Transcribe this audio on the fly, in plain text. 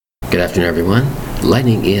Good afternoon, everyone.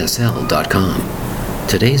 LightningESL.com.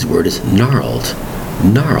 Today's word is gnarled.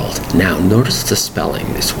 Gnarled. Now, notice the spelling.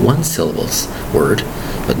 It's one syllable word,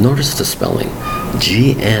 but notice the spelling.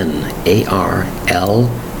 G-N-A-R-L-E-D.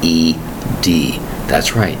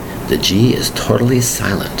 That's right. The G is totally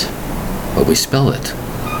silent, but we spell it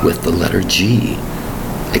with the letter G.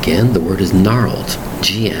 Again, the word is gnarled.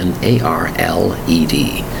 G-N-A-R-L-E-D.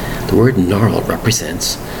 The word gnarled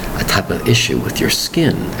represents a type of issue with your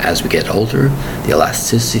skin. As we get older, the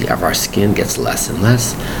elasticity of our skin gets less and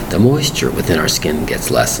less. The moisture within our skin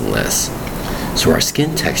gets less and less. So our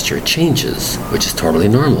skin texture changes, which is totally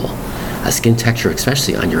normal. A skin texture,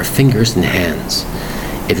 especially on your fingers and hands.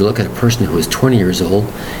 If you look at a person who is 20 years old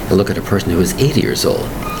and look at a person who is 80 years old,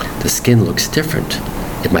 the skin looks different.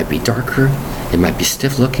 It might be darker, it might be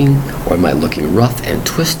stiff looking, or it might be looking rough and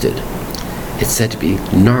twisted. It's said to be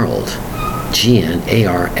gnarled.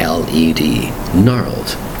 G-N-A-R-L-E-D.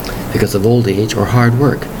 Gnarled. Because of old age or hard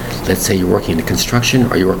work. Let's say you're working in construction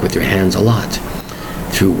or you work with your hands a lot.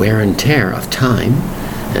 Through wear and tear of time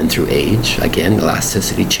and through age, again,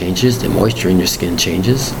 elasticity changes, the moisture in your skin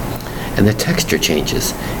changes, and the texture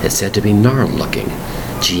changes. It's said to be gnarled looking.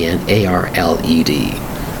 G-N-A-R-L-E-D.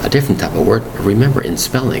 A different type of word. Remember, in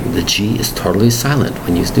spelling, the G is totally silent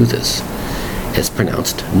when you do this. It's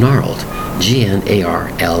pronounced gnarled.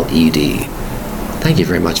 G-N-A-R-L-E-D. Thank you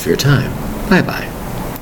very much for your time. Bye-bye.